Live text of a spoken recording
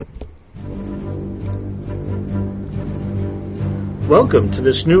Welcome to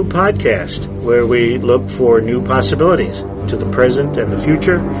this new podcast where we look for new possibilities to the present and the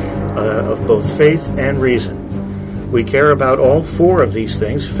future of both faith and reason. We care about all four of these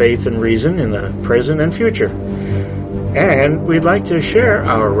things, faith and reason, in the present and future. And we'd like to share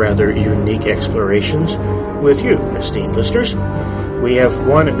our rather unique explorations with you, esteemed listeners. We have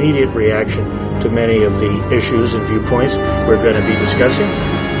one immediate reaction to many of the issues and viewpoints we're going to be discussing.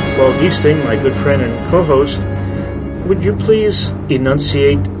 Paul Giesting, my good friend and co-host, would you please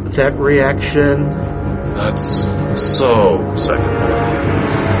enunciate that reaction? That's so second millennium.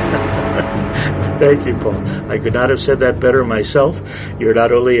 Thank you, Paul. I could not have said that better myself. You're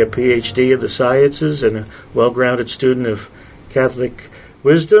not only a PhD in the sciences and a well-grounded student of Catholic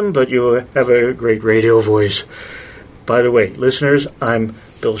wisdom, but you have a great radio voice. By the way, listeners, I'm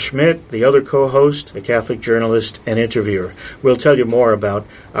Bill Schmidt, the other co-host, a Catholic journalist and interviewer. We'll tell you more about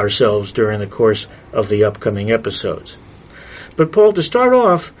ourselves during the course of the upcoming episodes. But Paul, to start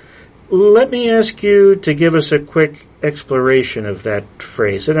off, let me ask you to give us a quick exploration of that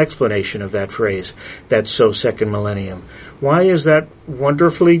phrase, an explanation of that phrase, that's so second millennium. Why is that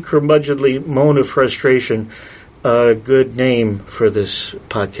wonderfully curmudgeonly moan of frustration a good name for this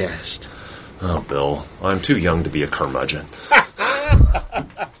podcast? Oh, Bill, I'm too young to be a curmudgeon.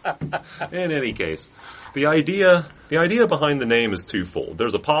 In any case, the idea behind the name is twofold.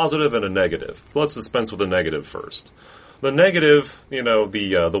 There's a positive and a negative. Let's dispense with the negative first. The negative,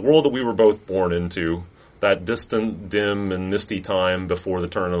 the world that we were both born into, that distant, dim, and misty time before the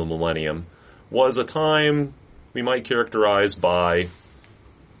turn of the millennium, was a time we might characterize by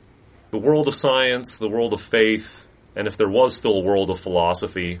the world of science, the world of faith, and if there was still a world of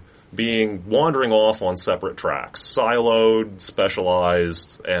philosophy, wandering off on separate tracks, siloed,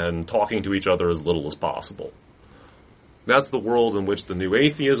 specialized, and talking to each other as little as possible. That's the world in which the new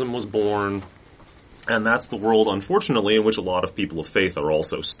atheism was born, and that's the world, unfortunately, in which a lot of people of faith are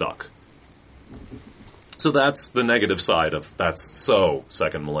also stuck. So that's the negative side of that's so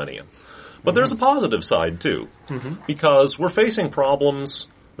second millennium. But there's a positive side, too, because we're facing problems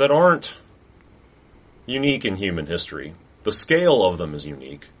that aren't unique in human history. The scale of them is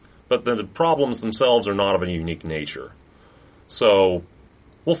unique, but the problems themselves are not of a unique nature. So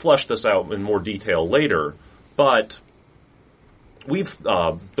we'll flesh this out in more detail later, but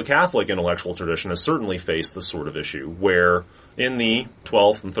the Catholic intellectual tradition has certainly faced this sort of issue, where in the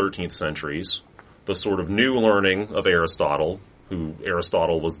 12th and 13th centuries, the sort of new learning of Aristotle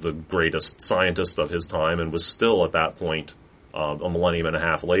was the greatest scientist of his time and was still at that point, a millennium and a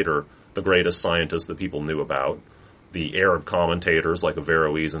half later, the greatest scientist that people knew about. The Arab commentators, like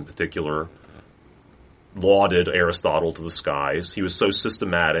Averroes in particular, lauded Aristotle to the skies. He was so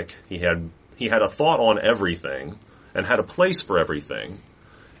systematic. He had a thought on everything and had a place for everything.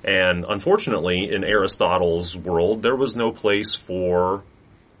 And unfortunately, in Aristotle's world, there was no place for,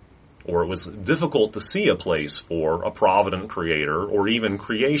 or it was difficult to see a place for, a provident creator or even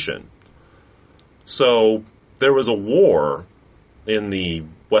creation. So there was a war in the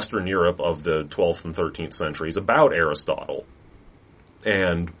Western Europe of the 12th and 13th centuries about Aristotle,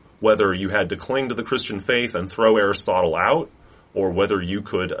 and whether you had to cling to the Christian faith and throw Aristotle out, or whether you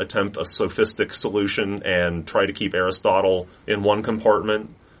could attempt a sophistic solution and try to keep Aristotle in one compartment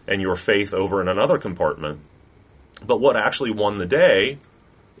and your faith over in another compartment. But what actually won the day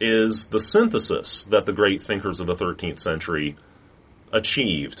is the synthesis that the great thinkers of the 13th century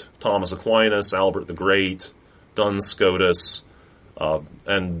achieved. Thomas Aquinas, Albert the Great, Duns Scotus,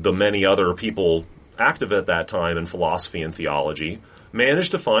 and the many other people active at that time in philosophy and theology,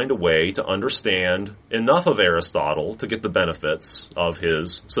 managed to find a way to understand enough of Aristotle to get the benefits of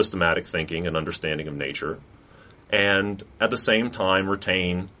his systematic thinking and understanding of nature, and at the same time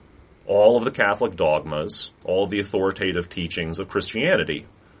retain all of the Catholic dogmas, all of the authoritative teachings of Christianity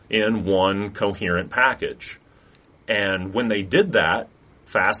in one coherent package. And when they did that,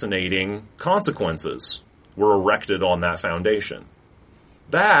 fascinating consequences were erected on that foundation.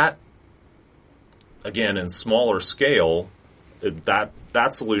 That, again, in smaller scale,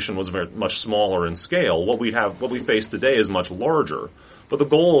 that solution was very much smaller in scale. What we face today is much larger. But the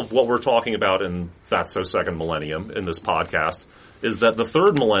goal of what we're talking about in That's So Second Millennium in this podcast is that the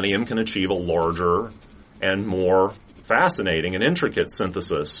third millennium can achieve a larger and more fascinating and intricate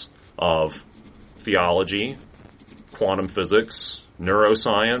synthesis of theology, quantum physics,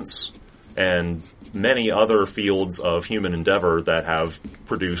 neuroscience, and many other fields of human endeavor that have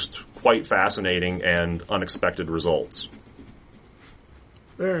produced quite fascinating and unexpected results.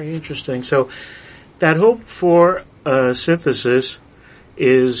 Very interesting. So that hope for a synthesis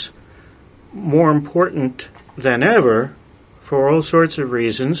is more important than ever for all sorts of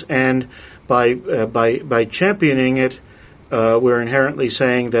reasons, and by championing it, we're inherently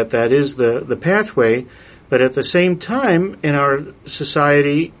saying that that is the pathway. But at the same time, in our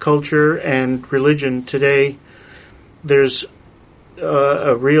society, culture, and religion today, there's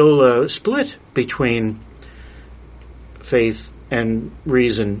a real split between faith and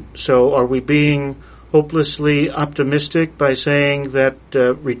reason. So are we being hopelessly optimistic by saying that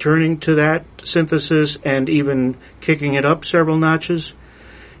returning to that synthesis and even kicking it up several notches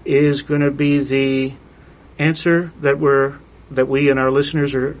is going to be the answer that we and our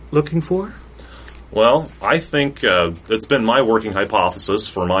listeners are looking for? Well, I think it's been my working hypothesis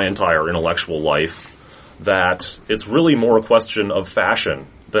for my entire intellectual life that it's really more a question of fashion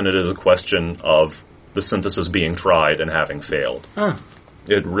than it is a question of the synthesis being tried and having failed.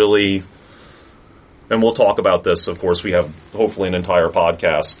 It really, and we'll talk about this, of course, we have hopefully an entire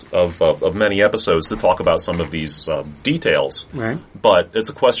podcast of many episodes to talk about some of these details. Right. But it's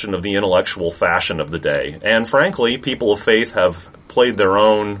a question of the intellectual fashion of the day. And frankly, people of faith have played their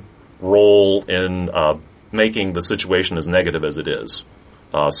own role in making the situation as negative as it is.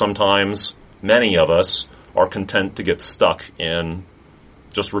 Sometimes many of us are content to get stuck in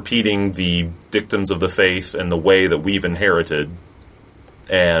just repeating the dictums of the faith and the way that we've inherited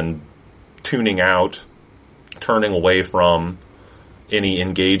and tuning out, turning away from any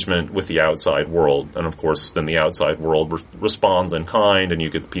engagement with the outside world. And of course, then the outside world responds in kind, and you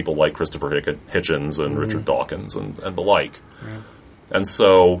get people like Christopher Hitchens and Richard Dawkins and the like. Yeah. And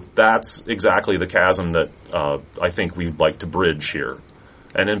so that's exactly the chasm that I think we'd like to bridge here.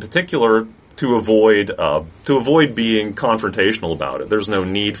 And in particular, to avoid being confrontational about it. There's no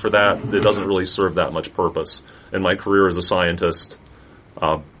need for that. It doesn't really serve that much purpose. In my career as a scientist,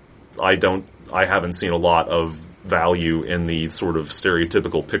 I haven't seen a lot of value in the sort of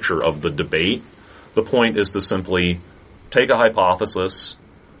stereotypical picture of the debate. The point is to simply take a hypothesis,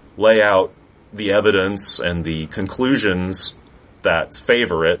 lay out the evidence and the conclusions that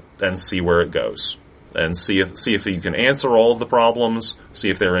favor it, and see where it goes. And see if you can answer all of the problems, see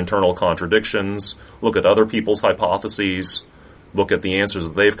if there are internal contradictions, look at other people's hypotheses, look at the answers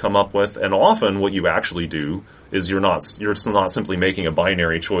that they've come up with, and often what you actually do is you're not simply making a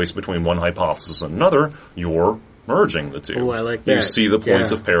binary choice between one hypothesis and another, you're merging the two. Oh, I like that. You see the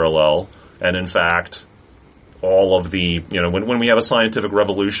points of parallel, and in fact, all of the, when we have a scientific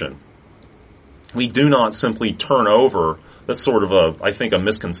revolution, we do not simply turn over. That's sort of I think a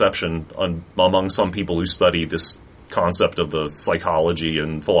misconception among some people who study this concept of the psychology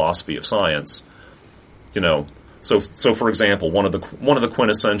and philosophy of science. So for example, one of the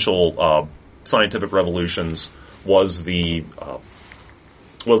quintessential scientific revolutions was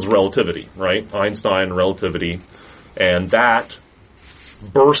relativity, right? Einstein relativity, and that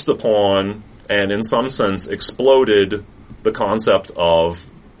burst upon and in some sense exploded the concept of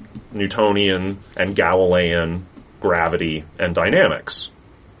Newtonian and Galilean gravity and dynamics.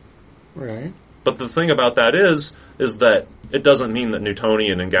 Right. But the thing about that is that it doesn't mean that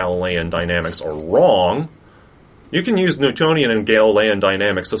Newtonian and Galilean dynamics are wrong. You can use Newtonian and Galilean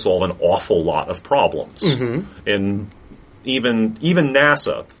dynamics to solve an awful lot of problems. Mm-hmm. And even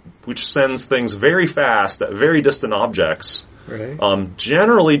NASA, which sends things very fast at very distant objects, right,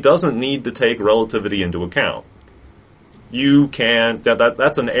 generally doesn't need to take relativity into account. You can,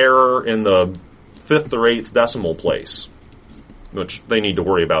 that's an error in the 5th or 8th decimal place, which they need to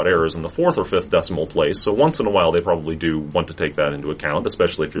worry about errors in the 4th or 5th decimal place. So once in a while, they probably do want to take that into account,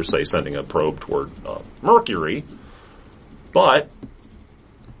 especially if you're, say, sending a probe toward Mercury. But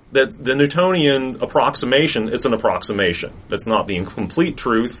the Newtonian approximation, it's an approximation. It's not the complete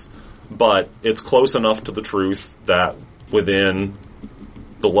truth, but it's close enough to the truth that within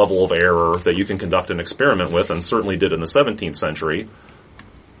the level of error that you can conduct an experiment with, and certainly did in the 17th century,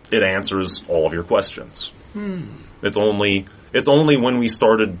 it answers all of your questions. It's only when we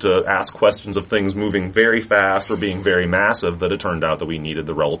started to ask questions of things moving very fast or being very massive that it turned out that we needed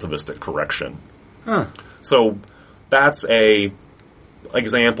the relativistic correction. So that's a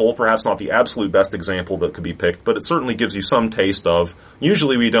example, perhaps not the absolute best example that could be picked, but it certainly gives you some taste of,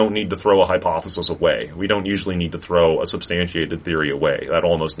 usually we don't need to throw a hypothesis away. We don't usually need to throw a substantiated theory away. That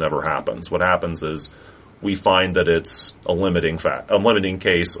almost never happens. What happens is we find that it's a limiting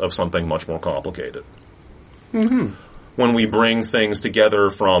case of something much more complicated. Mm-hmm. When we bring things together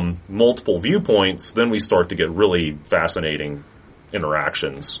from multiple viewpoints, then we start to get really fascinating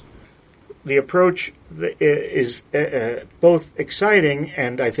interactions. The approach is both exciting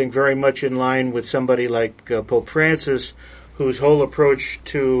and I think very much in line with somebody like Pope Francis, whose whole approach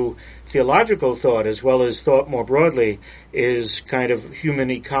to theological thought as well as thought more broadly is kind of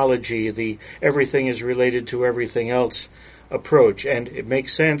human ecology, the everything is related to everything else approach. And it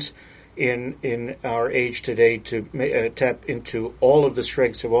makes sense in our age today to tap into all of the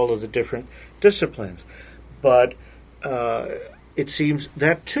strengths of all of the different disciplines. But it seems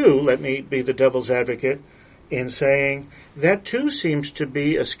that too, let me be the devil's advocate in saying, that too seems to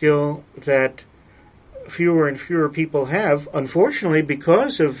be a skill that fewer and fewer people have, unfortunately,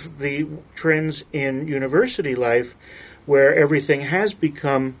 because of the trends in university life where everything has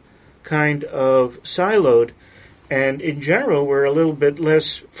become kind of siloed. And in general, we're a little bit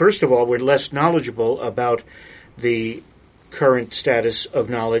less, first of all, we're less knowledgeable about the current status of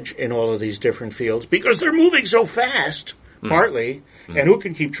knowledge in all of these different fields because they're moving so fast, partly, and who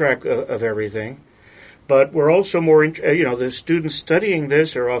can keep track of everything? But we're also more, the students studying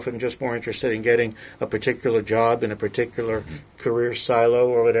this are often just more interested in getting a particular job in a particular career silo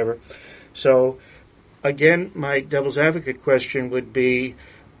or whatever. So, again, my devil's advocate question would be,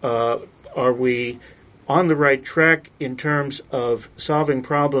 are we on the right track in terms of solving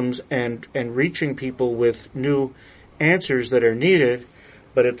problems and reaching people with new answers that are needed,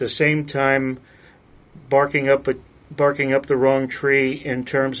 but at the same time barking up the wrong tree in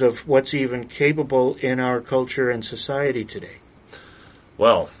terms of what's even capable in our culture and society today?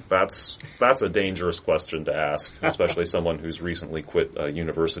 Well, that's a dangerous question to ask, especially someone who's recently quit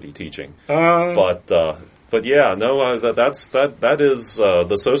university teaching. But yeah, no, that is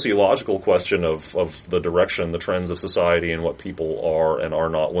the sociological question of the direction, the trends of society, and what people are and are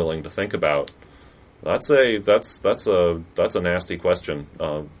not willing to think about. That's a nasty question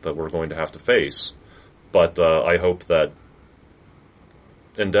that we're going to have to face. But I hope that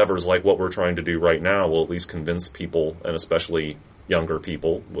endeavors like what we're trying to do right now will at least convince people, and especially younger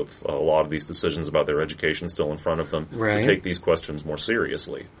people with a lot of these decisions about their education still in front of them, to take these questions more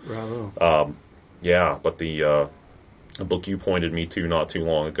seriously. Bravo. Yeah, but the book you pointed me to not too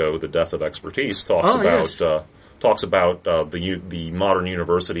long ago, The Death of Expertise, talks about the modern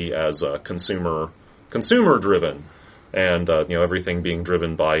university as consumer driven. And everything being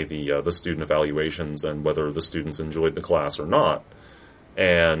driven by the student evaluations and whether the students enjoyed the class or not.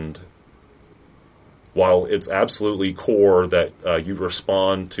 And while it's absolutely core that you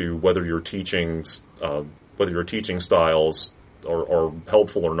respond to whether your teaching styles are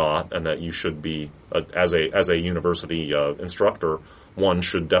helpful or not, and that you should be as a university instructor, one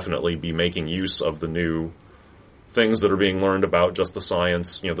should definitely be making use of the new things that are being learned about just the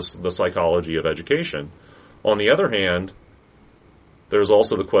science, the psychology of education. On the other hand, there's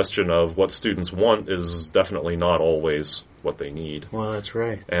also the question of what students want is definitely not always what they need. Well, that's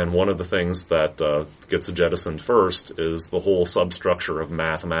right. And one of the things that gets jettisoned first is the whole substructure of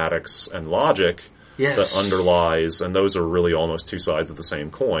mathematics and logic that underlies, and those are really almost two sides of the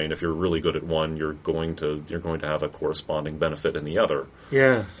same coin. If you're really good at one, you're going to have a corresponding benefit in the other.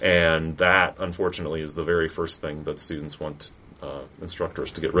 Yeah. And that, unfortunately, is the very first thing that students want instructors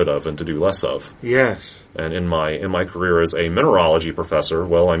to get rid of and to do less of. Yes. And in my career as a mineralogy professor,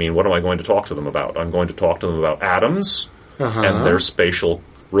 well, I mean, what am I going to talk to them about? I'm going to talk to them about atoms and their spatial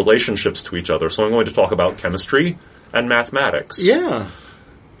relationships to each other. So I'm going to talk about chemistry and mathematics. Yeah.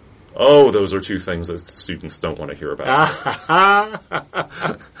 Oh, those are two things that students don't want to hear about.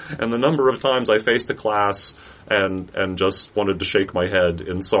 And the number of times I faced a class and just wanted to shake my head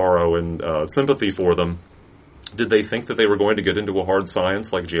in sorrow and sympathy for them. Did they think that they were going to get into a hard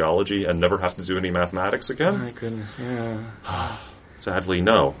science like geology and never have to do any mathematics again? My goodness, yeah. Sadly,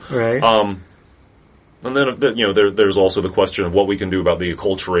 no. Right. And then, there's also the question of what we can do about the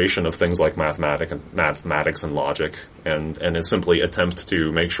acculturation of things like mathematics and logic, and it's simply attempt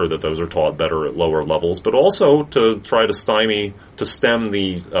to make sure that those are taught better at lower levels, but also to try to stem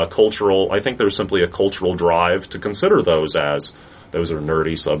the cultural. I think there's simply a cultural drive to consider those are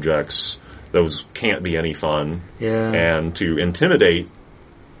nerdy subjects. Those can't be any fun. Yeah. And to intimidate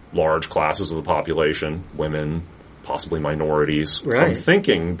large classes of the population, women, possibly minorities, from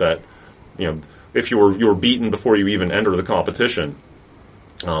thinking that, if you're beaten before you even enter the competition,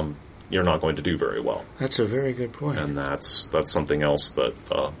 you're not going to do very well. That's a very good point. And that's something else that,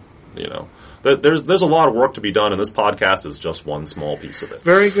 there's a lot of work to be done, and this podcast is just one small piece of it.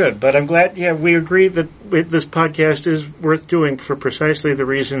 Very good. But I'm glad, we agree that this podcast is worth doing for precisely the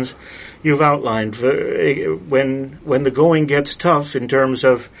reasons you've outlined. When the going gets tough in terms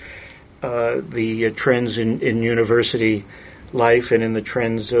of the trends in university life and in the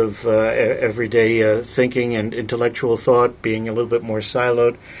trends of everyday thinking and intellectual thought, being a little bit more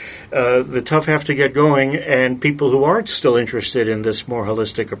siloed. The tough have to get going, and people who aren't still interested in this more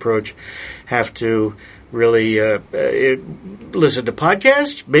holistic approach have to really listen to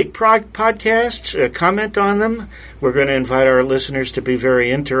podcasts, make podcasts, comment on them. We're going to invite our listeners to be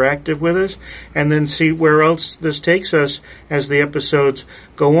very interactive with us, and then see where else this takes us as the episodes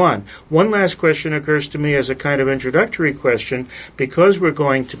go on. One last question occurs to me as a kind of introductory question, because we're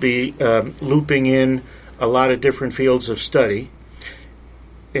going to be looping in a lot of different fields of study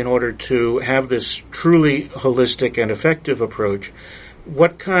in order to have this truly holistic and effective approach.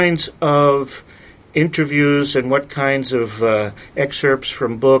 What kinds of interviews and what kinds of excerpts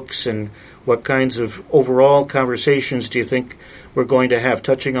from books and what kinds of overall conversations do you think we're going to have,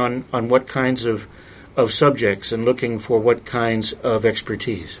 touching on what kinds of subjects and looking for what kinds of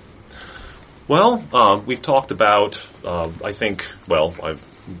expertise? Well, we've talked about,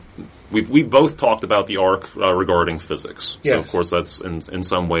 we both talked about the arc regarding physics. Yes. So, of course, that's in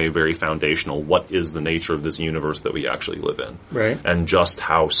some way very foundational. What is the nature of this universe that we actually live in? Right. And just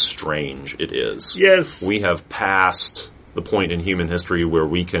how strange it is. Yes. We have passed the point in human history where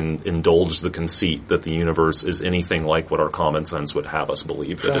we can indulge the conceit that the universe is anything like what our common sense would have us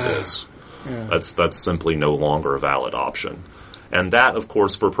believe that it is. Yeah. That's simply no longer a valid option. And that, of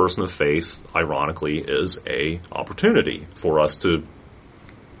course, for a person of faith, ironically, is a opportunity for us to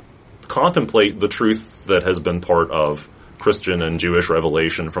contemplate the truth that has been part of Christian and Jewish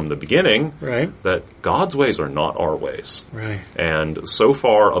revelation from the beginning, right, that God's ways are not our ways. Right. And so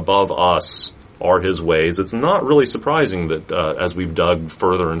far above us are His ways. It's not really surprising that as we've dug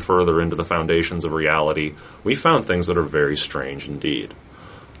further and further into the foundations of reality, we found things that are very strange indeed.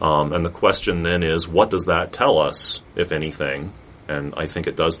 And the question then is, what does that tell us, if anything? And I think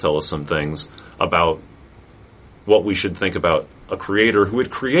it does tell us some things about what we should think about a creator who would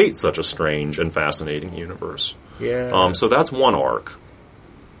create such a strange and fascinating universe. Yeah. So that's one arc.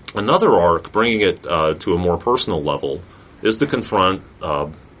 Another arc, bringing it to a more personal level, is to confront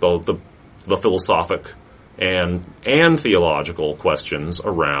both the philosophic and theological questions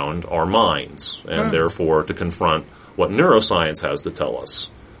around our minds, and therefore to confront what neuroscience has to tell us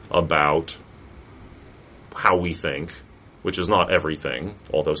about how we think, which is not everything,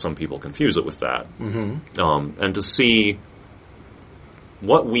 although some people confuse it with that. Mm-hmm. And to see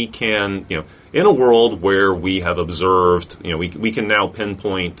what we can, in a world where we have observed, we can now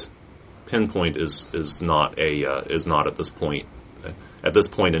pinpoint is not at this point. At this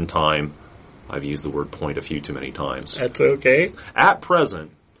point in time, I've used the word point a few too many times. That's okay. At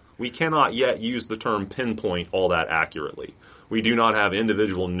present, we cannot yet use the term pinpoint all that accurately. We do not have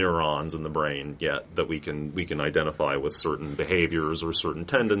individual neurons in the brain yet that we can identify with certain behaviors or certain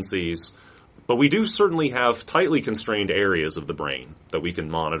tendencies. But we do certainly have tightly constrained areas of the brain that we can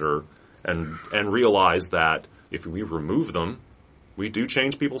monitor and realize that if we remove them, we do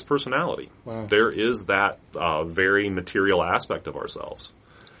change people's personality. Wow. There is that very material aspect of ourselves.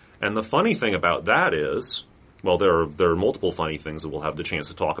 And the funny thing about that is, well, there are multiple funny things that we'll have the chance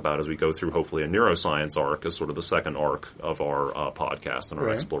to talk about as we go through, hopefully, a neuroscience arc as sort of the second arc of our podcast and our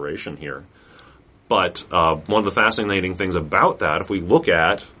exploration here. But one of the fascinating things about that, if we look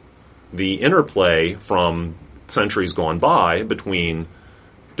at the interplay from centuries gone by between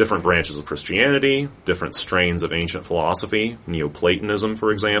different branches of Christianity, different strains of ancient philosophy, Neoplatonism,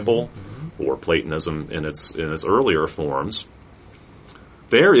 for example, or Platonism in its earlier forms,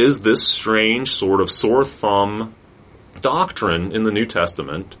 there is this strange sort of sore thumb doctrine in the New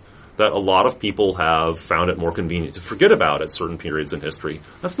Testament that a lot of people have found it more convenient to forget about at certain periods in history.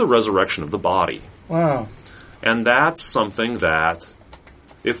 That's the resurrection of the body. Wow. And that's something that,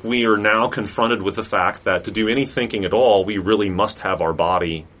 if we are now confronted with the fact that to do any thinking at all, we really must have our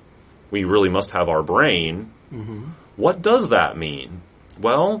body, we really must have our brain, what does that mean?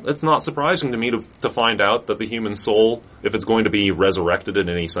 Well, it's not surprising to me to find out that the human soul, if it's going to be resurrected in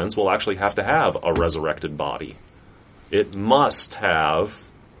any sense, will actually have to have a resurrected body. It must have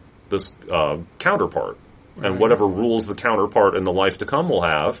this counterpart. And whatever rules the counterpart in the life to come will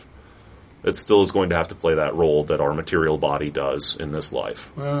have, it still is going to have to play that role that our material body does in this life.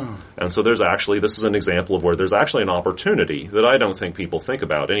 Wow. And so this is an example of where there's actually an opportunity that I don't think people think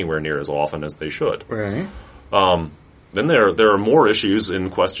about anywhere near as often as they should. Right. Then there are more issues in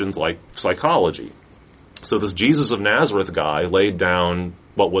questions like psychology. So this Jesus of Nazareth guy laid down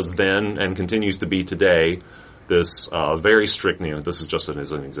what was then and continues to be today this very strict, this is just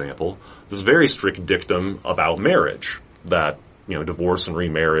as an example, this very strict dictum about marriage, that divorce and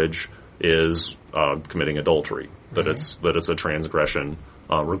remarriage is committing adultery, that it's a transgression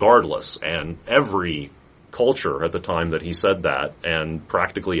regardless, and every culture at the time that he said that, and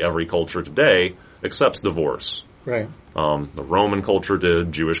practically every culture today accepts divorce. Right. The Roman culture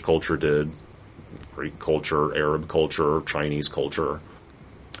did, Jewish culture did, Greek culture, Arab culture, Chinese culture.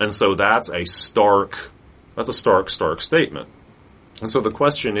 And so that's a stark statement. And so the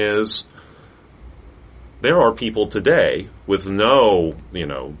question is, there are people today with no,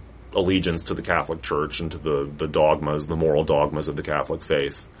 allegiance to the Catholic Church and to the dogmas, the moral dogmas of the Catholic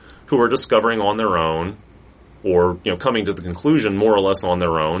faith, who are discovering on their own, or, coming to the conclusion more or less on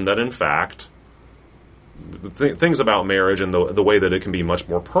their own, that in fact, things about marriage and the way that it can be much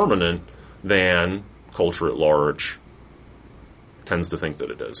more permanent than culture at large tends to think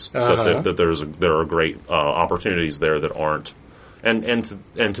that it is. That there are great opportunities there that aren't, and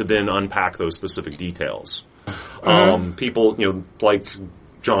to then unpack those specific details. People, like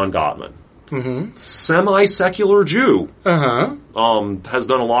John Gottman, semi-secular Jew, has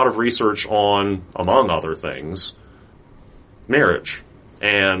done a lot of research on, among other things, marriage,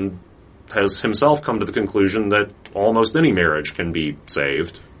 and has himself come to the conclusion that almost any marriage can be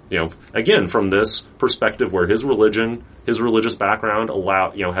saved. Again, from this perspective where his religious background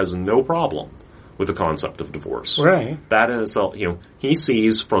has no problem with the concept of divorce. Right. That in itself, he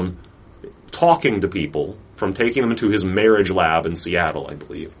sees from talking to people, from taking them to his marriage lab in Seattle, I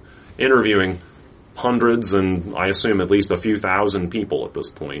believe, interviewing hundreds and I assume at least a few thousand people at this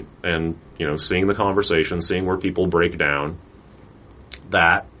point, and, seeing the conversation, seeing where people break down,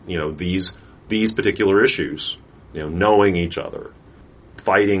 that, these particular issues, knowing each other,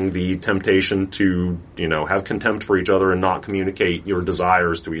 fighting the temptation to, have contempt for each other and not communicate your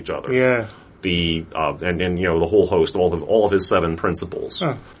desires to each other. Yeah. The the whole host, all of his 7 principles,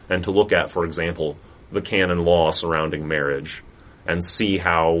 and to look at, for example, the canon law surrounding marriage, and see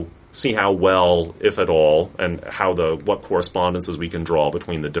how well, if at all, and what correspondences we can draw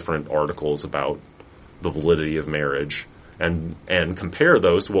between the different articles about the validity of marriage, and compare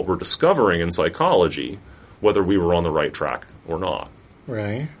those to what we're discovering in psychology, whether we were on the right track or not.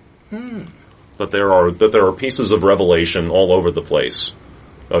 Right. That there are pieces of revelation all over the place,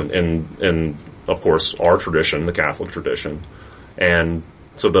 in of course our tradition, the Catholic tradition, and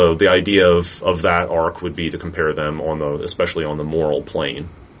so the idea of that arc would be to compare them especially on the moral plane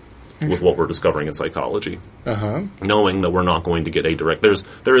with what we're discovering in psychology, knowing that we're not going to get a direct.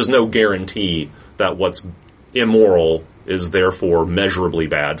 There is no guarantee that what's immoral is therefore measurably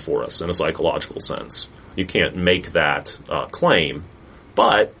bad for us in a psychological sense. You can't make that claim,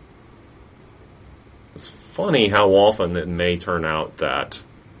 but it's funny how often it may turn out that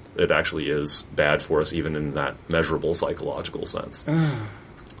it actually is bad for us, even in that measurable psychological sense.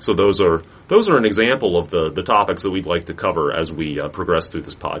 So those are an example of the topics that we'd like to cover as we progress through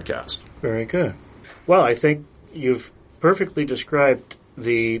this podcast. Very good. Well, I think you've perfectly described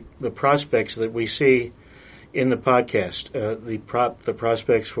the prospects that we see in the podcast. The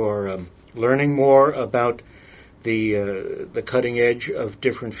prospects for learning more about the cutting edge of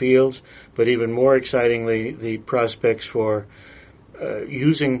different fields, but even more excitingly, the prospects for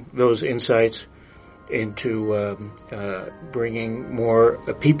using those insights into bringing more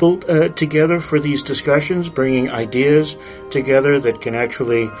people together for these discussions, bringing ideas together that can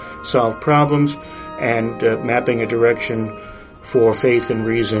actually solve problems, and mapping a direction for faith and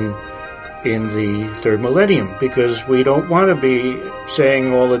reason in the third millennium, because we don't want to be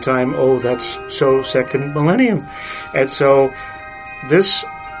saying all the time, oh, that's so second millennium. And so this,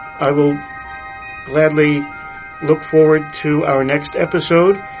 I will gladly look forward to our next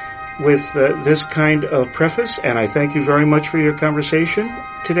episode with this kind of preface, and I thank you very much for your conversation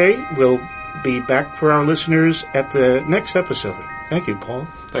today. We'll be back for our listeners at the next episode. Thank you, Paul.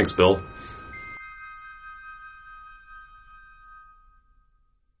 Thanks, Bill.